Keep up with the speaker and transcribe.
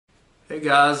Hey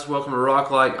guys, welcome to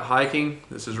RockLight Hiking.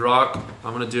 This is Rock.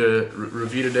 I'm going to do a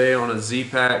review today on a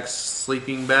Zpacks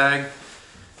sleeping bag.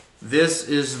 This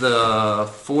is the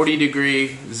 40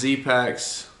 degree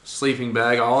Zpacks sleeping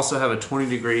bag. I also have a 20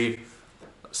 degree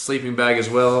sleeping bag as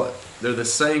well. They're the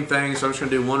same thing, so I'm just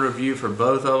going to do one review for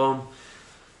both of them.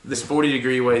 This 40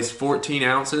 degree weighs 14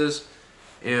 ounces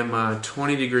and my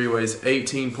 20 degree weighs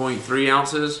 18.3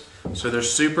 ounces. So they're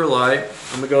super light.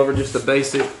 I'm going to go over just the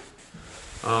basic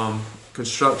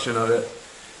construction of it.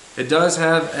 It does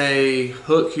have a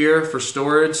hook here for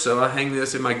storage, so I hang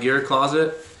this in my gear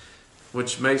closet,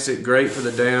 which makes it great for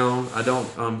the down. I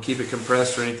don't keep it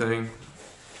compressed or anything.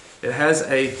 It has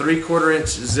a 3/4 inch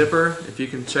zipper, if you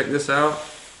can check this out,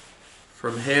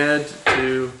 from head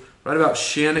to right about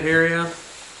shin area.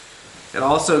 It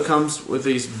also comes with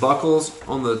these buckles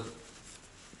on the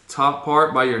top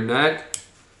part by your neck,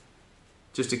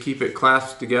 just to keep it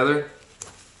clasped together.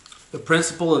 The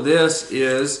principle of this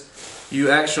is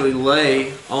you actually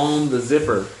lay on the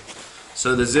zipper.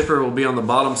 So the zipper will be on the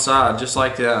bottom side, just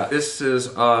like that. This is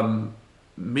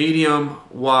medium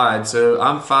wide, so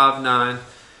I'm 5'9",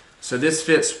 so this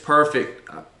fits perfect.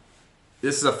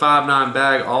 This is a 5'9"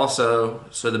 bag also,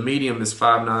 so the medium is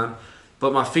 5'9",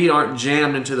 but my feet aren't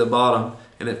jammed into the bottom,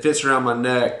 and it fits around my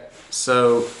neck,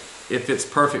 so it fits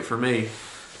perfect for me.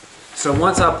 So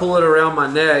once I pull it around my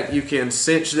neck, you can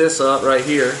cinch this up right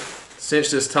here.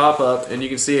 Cinch this top up, and you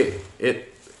can see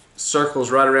it circles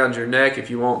right around your neck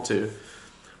if you want to.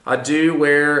 I do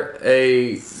wear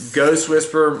a ghost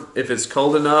whisper if it's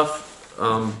cold enough,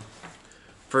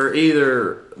 for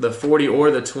either the 40 or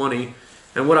the 20.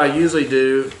 And what I usually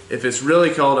do, if it's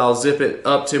really cold, I'll zip it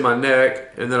up to my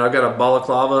neck, and then I've got a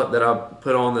balaclava that I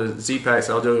put on the Zpacks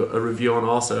I'll do a review on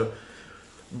also.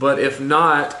 But if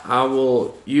not, I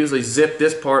will usually zip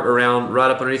this part around right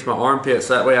up underneath my armpits,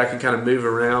 so that way I can kind of move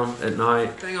around at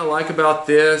night. The thing I like about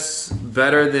this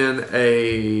better than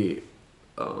a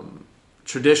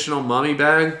traditional mummy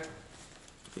bag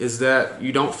is that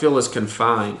you don't feel as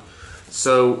confined.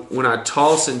 So when I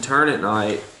toss and turn at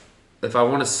night, if I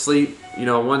want to sleep,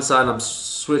 on one side and I'm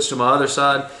switched to my other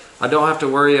side, I don't have to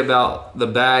worry about the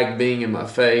bag being in my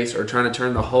face or trying to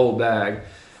turn the whole bag.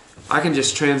 I can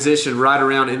just transition right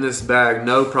around in this bag,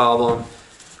 no problem,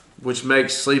 which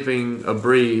makes sleeping a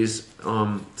breeze.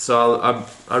 So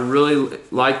I really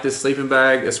like this sleeping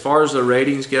bag. As far as the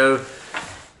ratings go,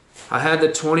 I had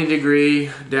the 20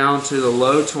 degree down to the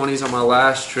low 20s on my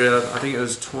last trip. I think it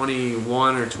was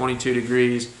 21 or 22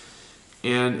 degrees,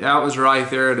 and that was right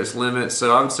there at its limit.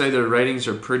 So I would say the ratings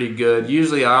are pretty good.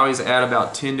 Usually I always add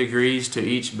about 10 degrees to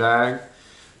each bag.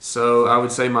 So I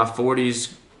would say my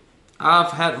 40s,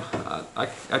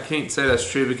 I can't say that's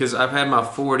true because I've had my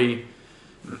 40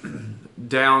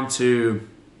 down to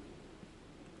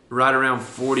right around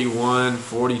 41,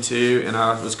 42, and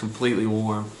I was completely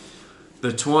warm.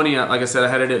 The 20, like I said, I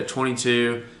had it at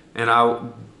 22, and I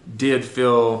did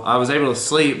feel, I was able to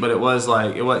sleep, but it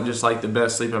wasn't just like the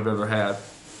best sleep I've ever had.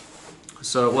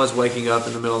 So it was waking up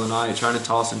in the middle of the night, trying to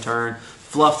toss and turn,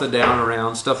 fluff the down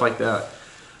around, stuff like that.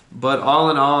 But all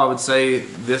in all, I would say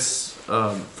this,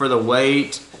 for the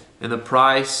weight and the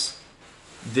price,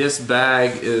 this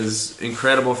bag is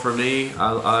incredible for me.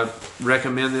 I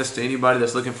recommend this to anybody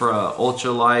that's looking for a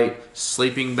ultralight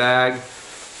sleeping bag.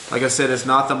 Like I said, it's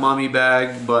not the mummy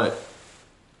bag, but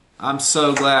I'm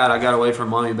so glad I got away from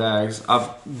mummy bags. I've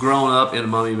grown up in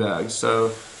mummy bags,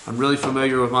 so I'm really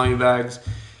familiar with mummy bags,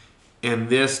 and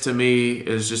this to me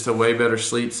is just a way better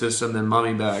sleep system than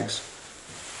mummy bags.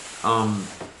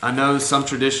 I know some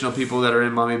traditional people that are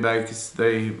in mummy bags,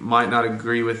 they might not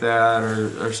agree with that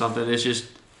or something. It's just,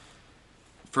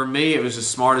 for me, it was the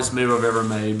smartest move I've ever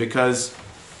made, because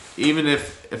even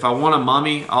if I want a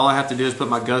mummy, all I have to do is put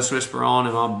my ghost whisper on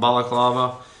and my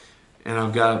balaclava, and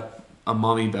I've got a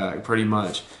mummy bag pretty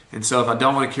much. And so if I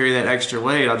don't want to carry that extra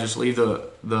weight, I'll just leave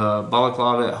the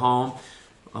balaclava at home,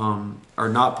 or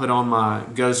not put on my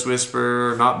ghost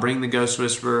whisper, or not bring the ghost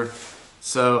whisper.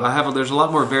 So there's a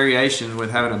lot more variation with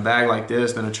having a bag like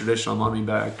this than a traditional mummy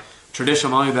bag.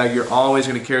 Traditional mummy bag, you're always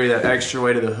going to carry that extra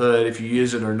weight of the hood if you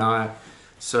use it or not.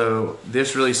 So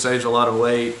this really saves a lot of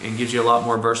weight and gives you a lot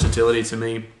more versatility to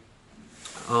me.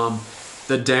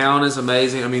 The down is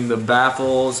amazing. I mean, the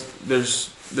baffles,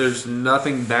 there's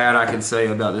nothing bad I can say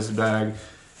about this bag.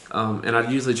 And I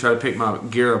usually try to pick my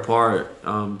gear apart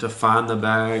to find the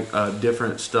bag,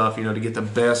 different stuff, to get the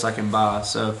best I can buy.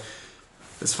 So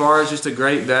as far as just a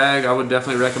great bag, I would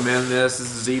definitely recommend this.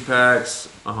 This is Zpacks.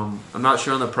 I'm not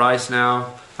sure on the price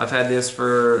now. I've had this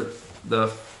for the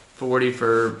 40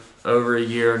 for over a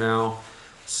year now.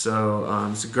 So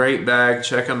it's a great bag.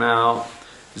 Check them out.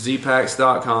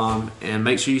 zpacks.com, and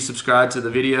make sure you subscribe to the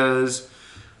videos,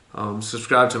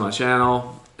 subscribe to my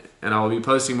channel, and I will be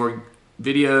posting more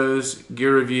videos,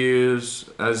 gear reviews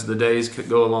as the days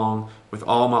go along with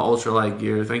all my ultralight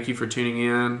gear. Thank you for tuning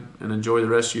in, and enjoy the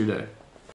rest of your day.